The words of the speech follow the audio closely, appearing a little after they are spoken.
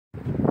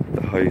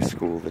high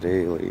school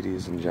today,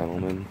 ladies and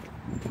gentlemen.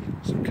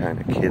 Some kind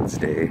of kids'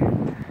 day.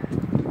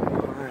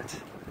 What?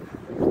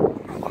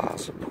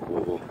 Plaza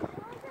pool.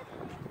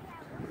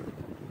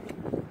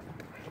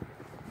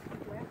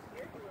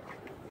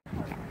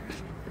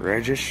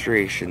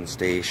 Registration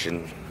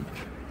station.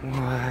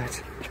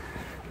 What?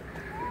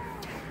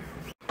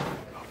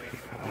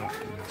 Alpena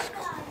Optimist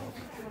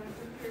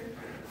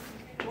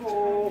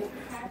Club.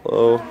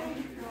 Hello.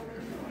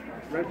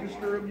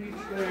 Register them each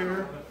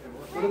there.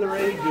 What are their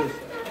ages?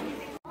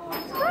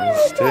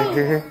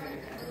 Sticker.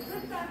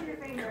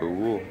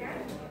 Cool.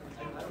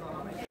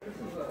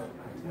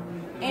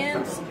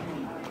 And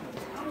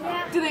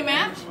do they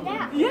match?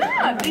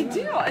 Yeah, they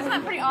do. Isn't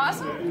that pretty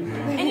awesome?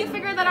 And you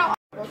figured that out.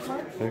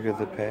 Look at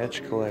the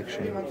patch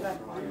collection.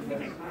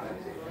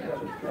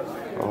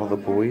 All the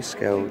Boy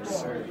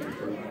Scouts.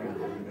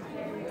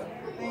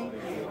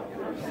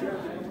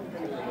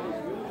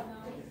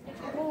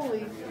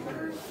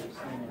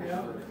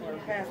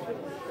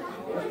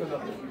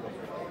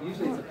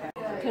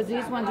 Because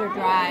these ones are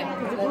dry.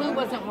 Because the glue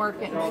wasn't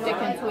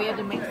sticking, so we had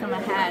to make some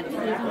ahead.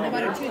 So you can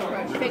never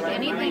pick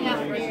anything up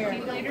for your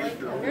later.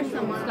 There's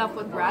some stuff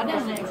with red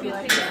in it. If you see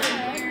it.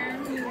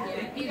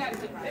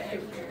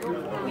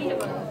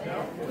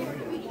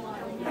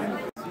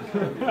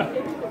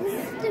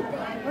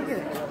 Look at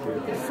it.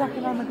 It's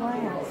sucking on the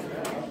glass.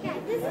 Yeah,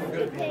 this is the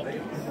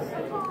biggest.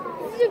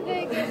 This is the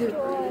biggest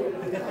one.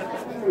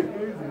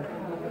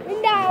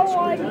 And that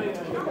one.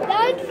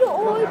 That's the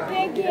old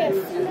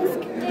biggest in this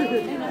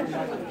container.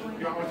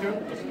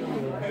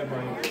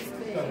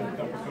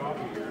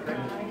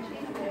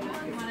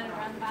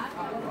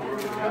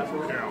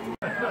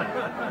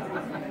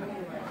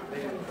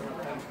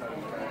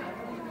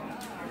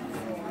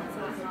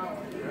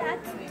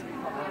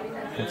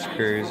 That's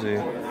crazy.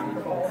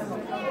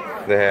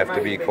 They have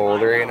to be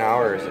cold right now,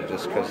 or is it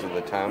just because of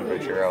the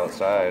temperature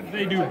outside?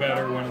 They do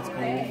better when it's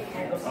cold.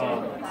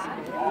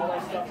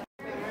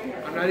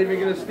 I'm not even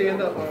going to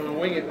stand up. I'm going to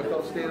wing it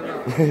without standing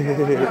up.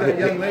 That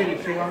young lady,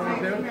 she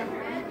want me to?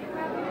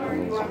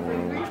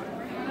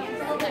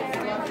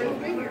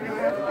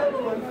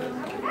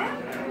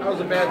 That was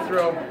a bad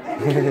throw.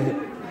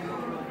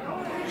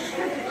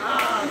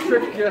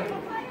 Tricked you.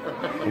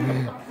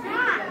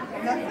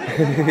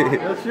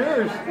 That's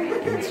yours.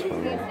 It's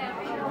funny.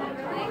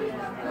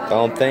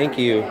 Oh, thank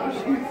you.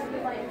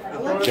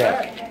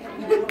 Jack.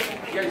 You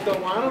guys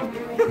don't want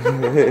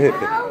them?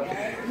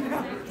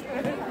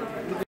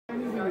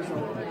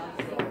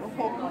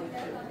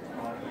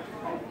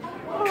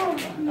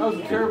 That was a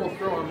terrible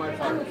throw on my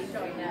part.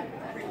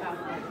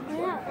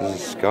 This is a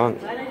skunk.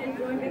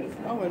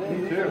 Oh, it is. Me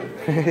too.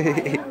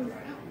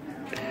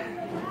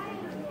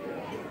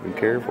 Be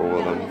careful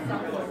with them.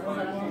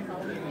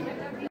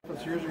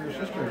 That's yours or your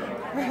sister's.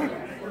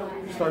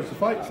 Starts to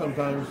fight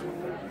sometimes.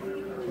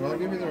 Well, I'll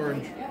give you the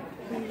orange.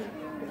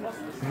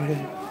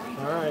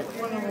 All right.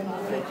 One of them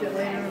will pitch it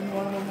later and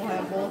one of them will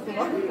have both of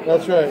them.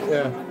 That's right,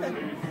 yeah.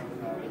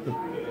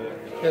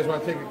 You guys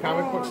want to take a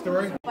comic book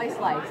story?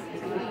 Slice.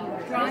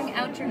 Drawing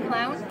out your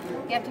clown,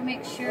 you have to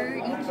make sure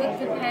you keep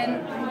the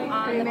pen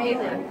on the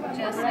paper,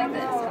 just like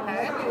this,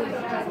 okay?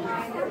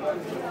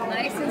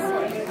 Nice and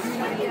slow.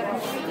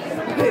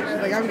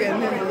 She's like, I'm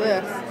getting into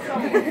this.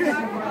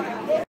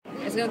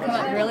 It's going to come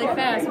up really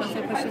fast once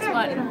I push this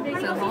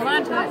button, so hold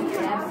on to it.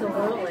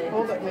 Absolutely.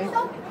 Hold it, me.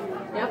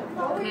 Yep.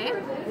 Okay.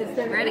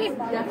 Ready?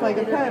 Like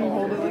a pen.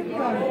 Hold it like a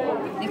pen.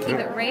 And keep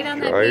it right on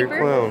that Draw your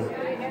paper. clown.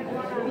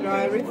 Draw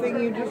everything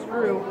you just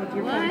drew with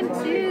your pen.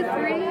 1, 2, 3.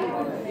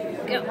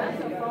 Go.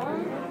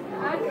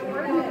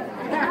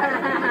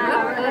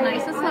 Oh,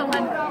 nice and slow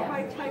one.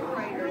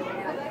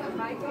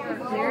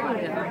 There you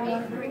go.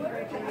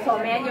 So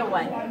manual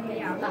one.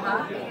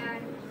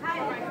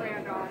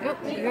 Oop,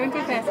 you're going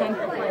too fast, hon.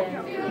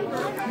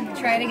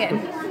 Try it again.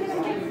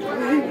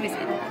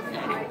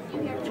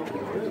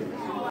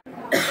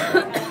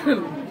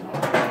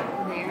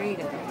 There you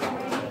go.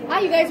 Ah,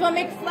 you guys want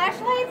to make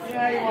flashlights?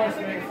 Yeah, you want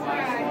to make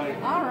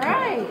flashlights. All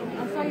right.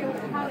 I'll show you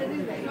how to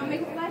do that. You want to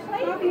make a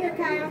flashlight? Over here,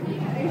 Kyle. Are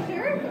you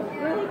sure?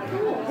 Really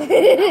cool.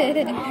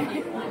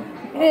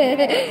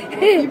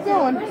 Keep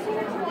going.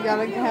 You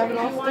gotta have it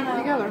all stick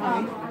together,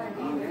 honey.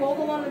 Fold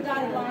along the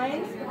dotted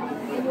lines,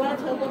 and you want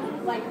it to look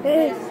like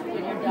this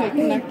when you're They done.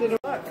 connected.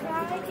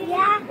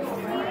 Yeah.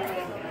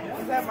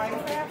 Is that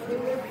Minecraft?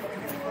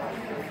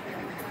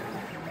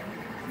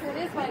 It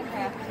is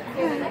Minecraft.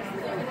 Here, the next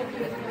thing we're going to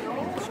do is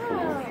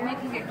you're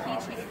making your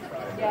keychain.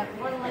 Yeah,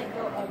 one light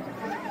go up.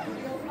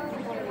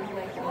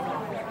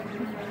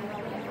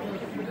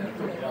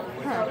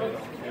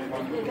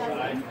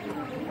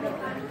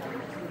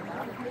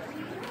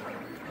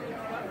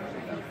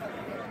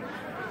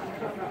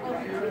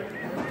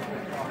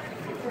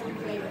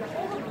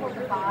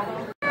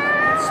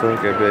 It's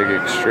like a big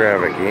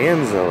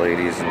extravaganza,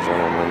 ladies and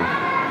gentlemen.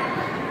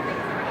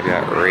 I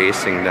got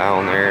racing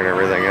down there and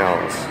everything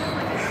else.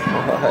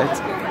 What?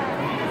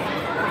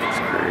 It's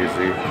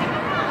crazy.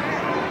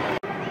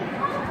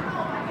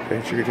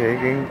 Picture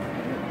taking?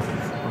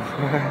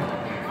 What?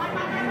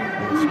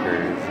 That's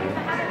crazy.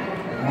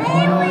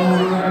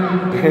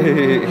 Oh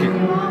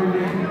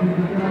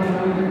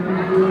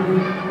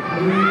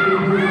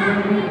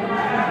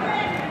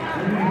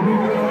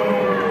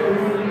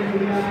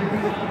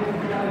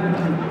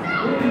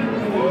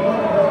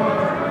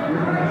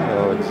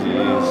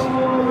jeez.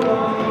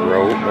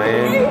 Rope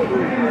man.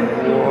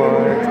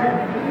 What?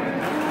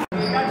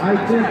 I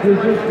think is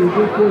this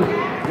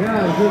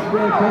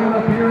coming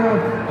up here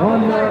on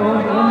the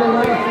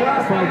last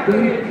lap, I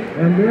think.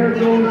 And there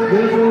goes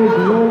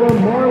Lola.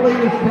 Marley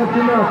is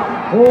catching up.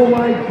 Oh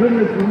my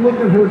goodness, look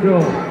at her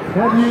go.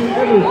 Have you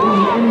ever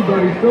seen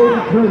anybody so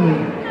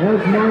determined as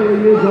Marley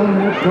is on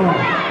that car?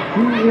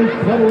 She is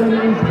pedaling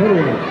and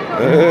pedaling.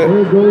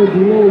 There goes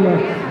Lola.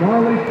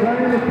 Marley's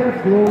trying to catch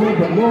Lola,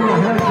 but Lola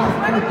has that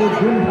special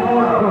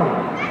twin-powered car.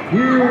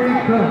 Here we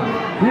come.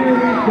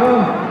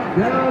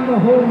 Down the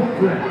home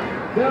stretch.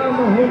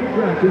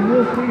 And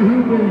we'll see who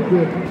wins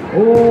this.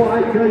 Oh, I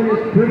tell you,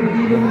 it's pretty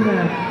even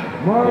match.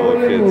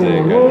 Marley and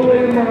Lola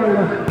and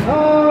Marla.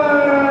 Oh,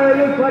 it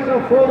looks like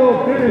a photo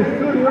finish.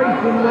 Good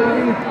racing,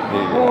 ladies.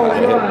 All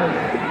right.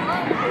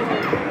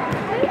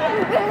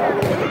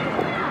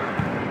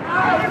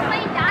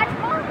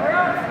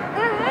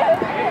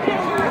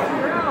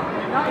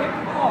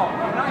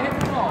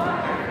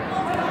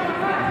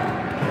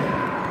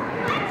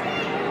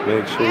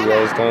 Make sure you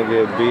guys don't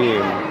get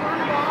beamed.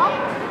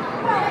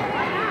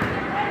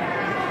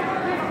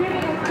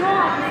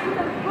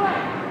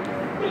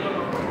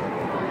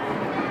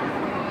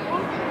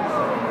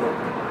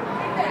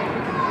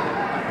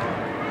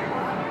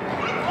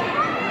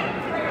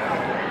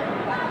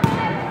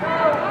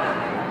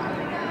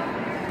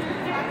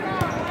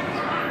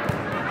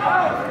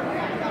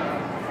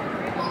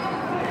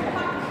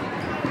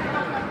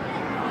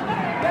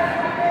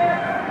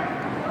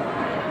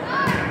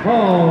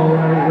 All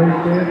right,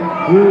 race fans,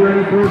 we're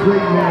ready for a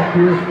great match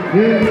here.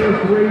 In this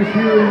race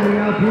here in the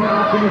Alpena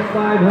Optimist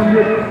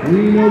 500,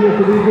 we know this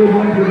will be a good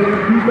one because we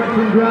have two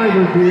veteran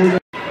drivers here.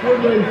 Good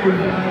racing,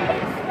 guys.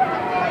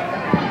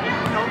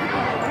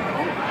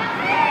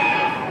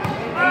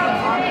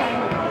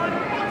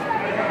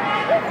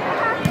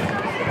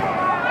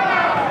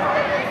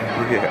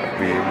 Yeah,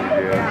 beamed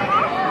again.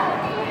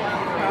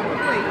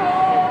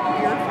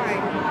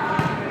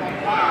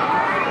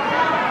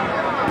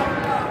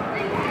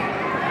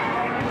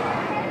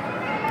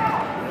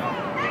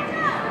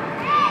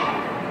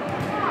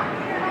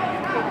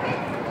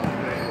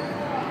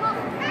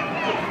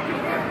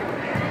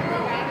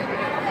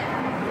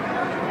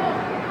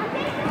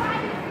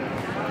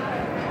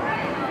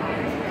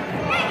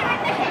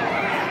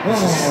 All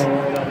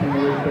right, Alpena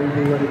race fans,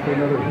 we're ready for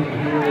another heat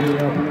here in the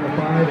Alpena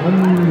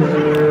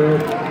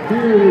 500.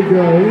 Here we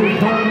go. In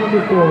car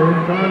number 4.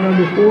 The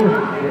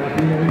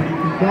Alpena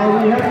Agency car,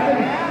 we have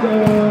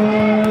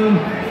Mason.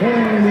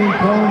 And in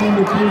car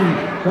number 3,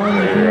 car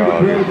number 2, the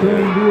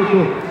Trailtowing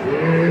vehicle.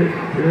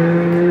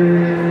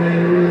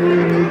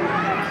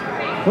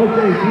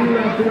 Okay, 3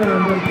 laps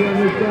around. Let's get on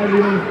this side of the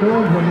orange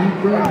cone. When you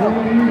turn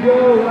on, you go,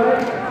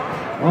 right?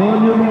 On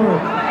your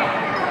mark.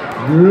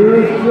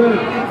 Good set.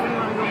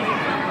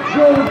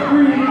 Go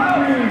green.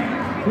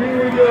 Here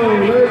we go.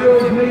 There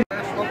goes Nate.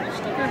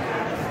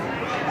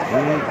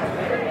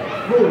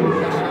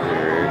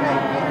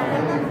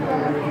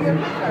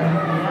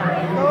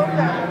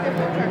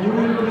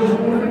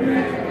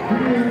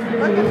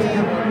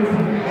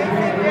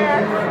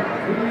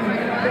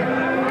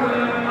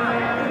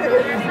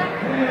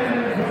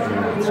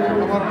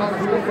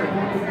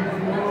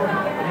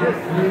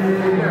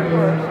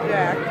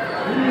 Jack.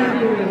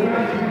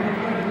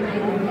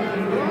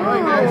 Oh,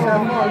 you guys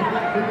have fun.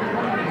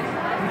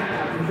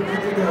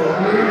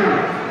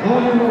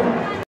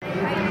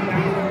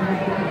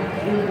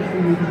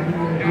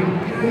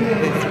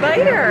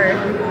 Spider.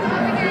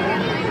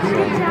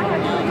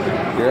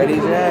 You ready,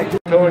 Jack?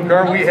 Towing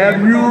car, we have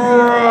Uriah.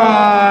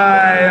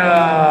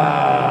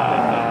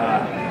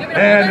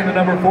 And in the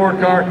number 4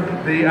 car,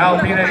 the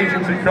Alpena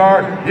Agency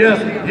car.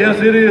 Yes,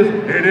 it is.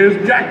 It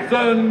is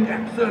Jackson.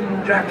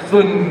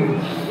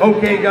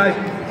 Okay, guys,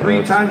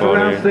 3 times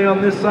around, stay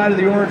on this side of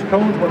the orange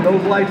cones. When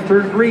those lights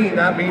turn green,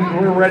 that means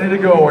we're ready to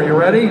go. Are you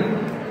ready?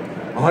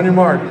 On your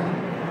mark.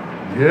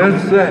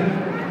 Get set.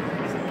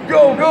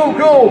 Go.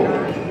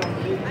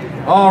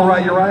 All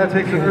right, Uriah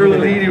takes an early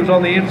lead. He was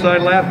on the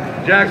inside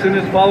lap. Jackson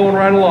is following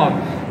right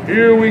along.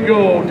 Here we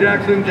go.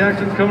 Jackson's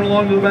coming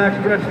along to the back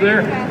stretch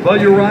there. But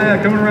Uriah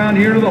coming around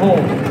here to the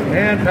home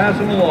and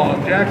passing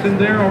along. Jackson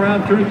there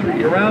around turn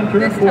 3, around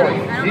turn 4.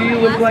 He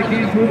looks like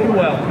he's moving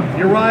well.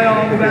 Uriah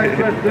on the back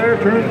stretch there.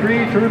 Turn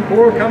 3, turn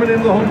 4, coming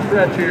into the home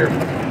stretch here.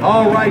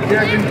 All right,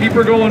 Jackson, keep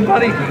her going,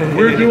 buddy.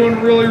 We're doing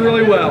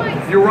really well.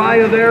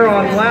 Uriah there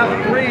on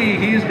lap 3.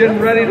 He's getting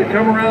ready to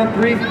come around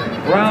 3.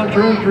 Around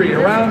turn 3,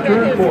 around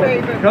turn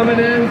 4. Coming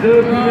into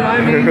the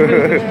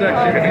business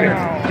section here.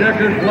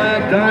 Checkered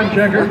flag, time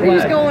checkered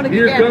flag.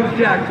 Here comes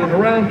Jackson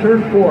around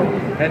turn 4.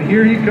 And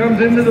here he comes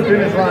into the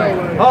finish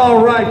line.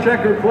 All right,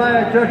 checkered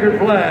flag.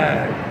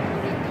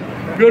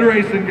 Good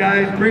racing,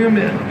 guys. Bring them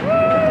in.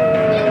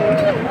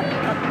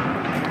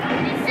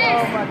 So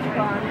much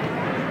fun.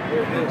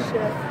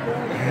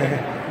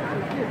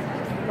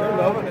 I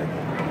love it.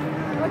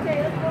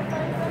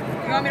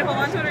 want me to hold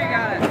on to it or you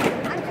got it?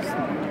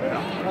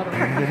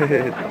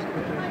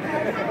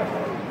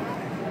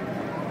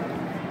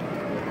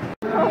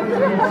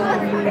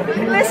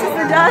 This is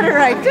the daughter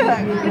I took.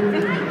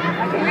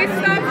 We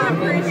stop to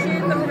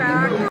appreciate the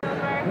fact.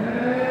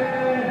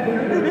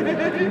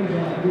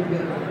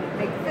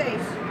 Make the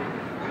face.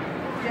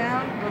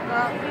 Down, look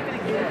up, keep it a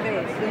cute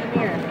face. In the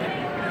mirror.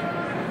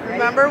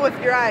 Remember with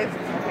your eyes.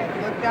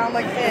 Look down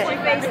like this.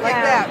 Like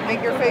that.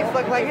 Make your face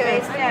look like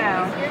this. Face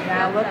down.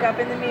 Now look up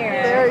in the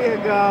mirror. There you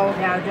go.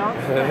 Now don't.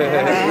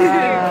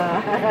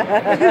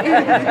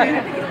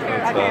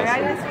 Okay, now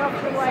let's go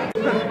for the light.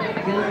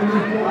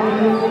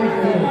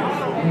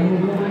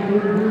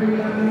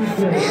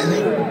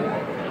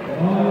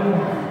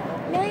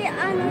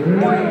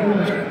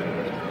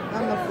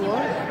 On the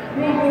floor?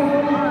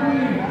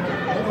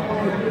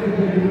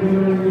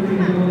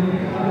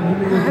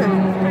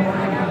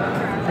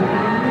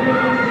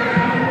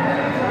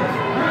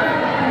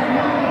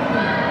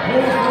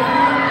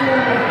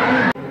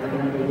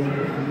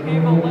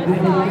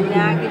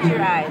 Now get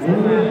your eyes.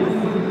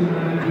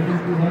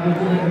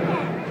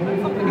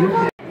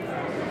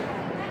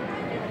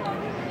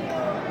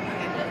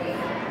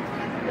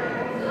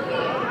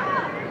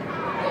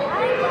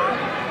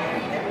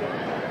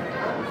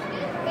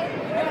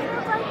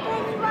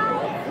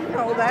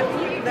 No, that's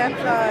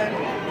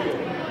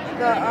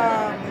the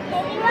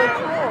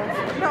trolls.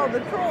 No, the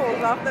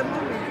trolls off the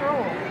movie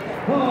Trolls.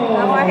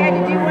 Oh, I had to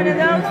do one of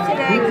those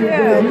today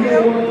too.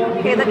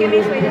 Okay, look at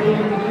me, sweetie.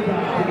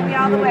 Look at me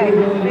all the way.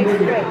 Face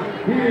straight.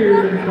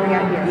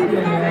 Yeah, here.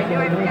 I knew I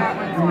forgot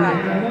one spot.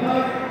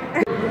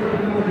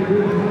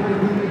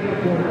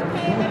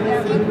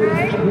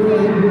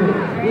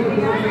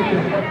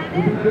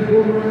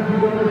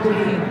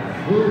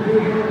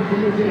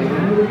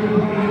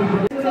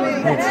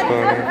 That's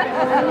funny.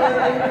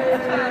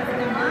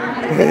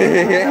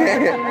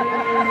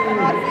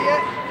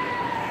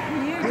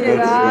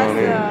 That's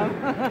funny.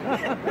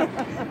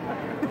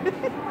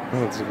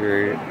 That's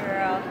great.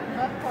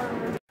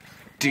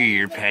 Do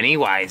your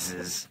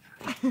Pennywises.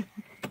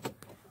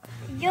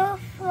 You'll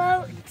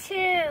float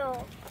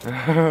too.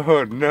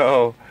 Oh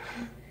no.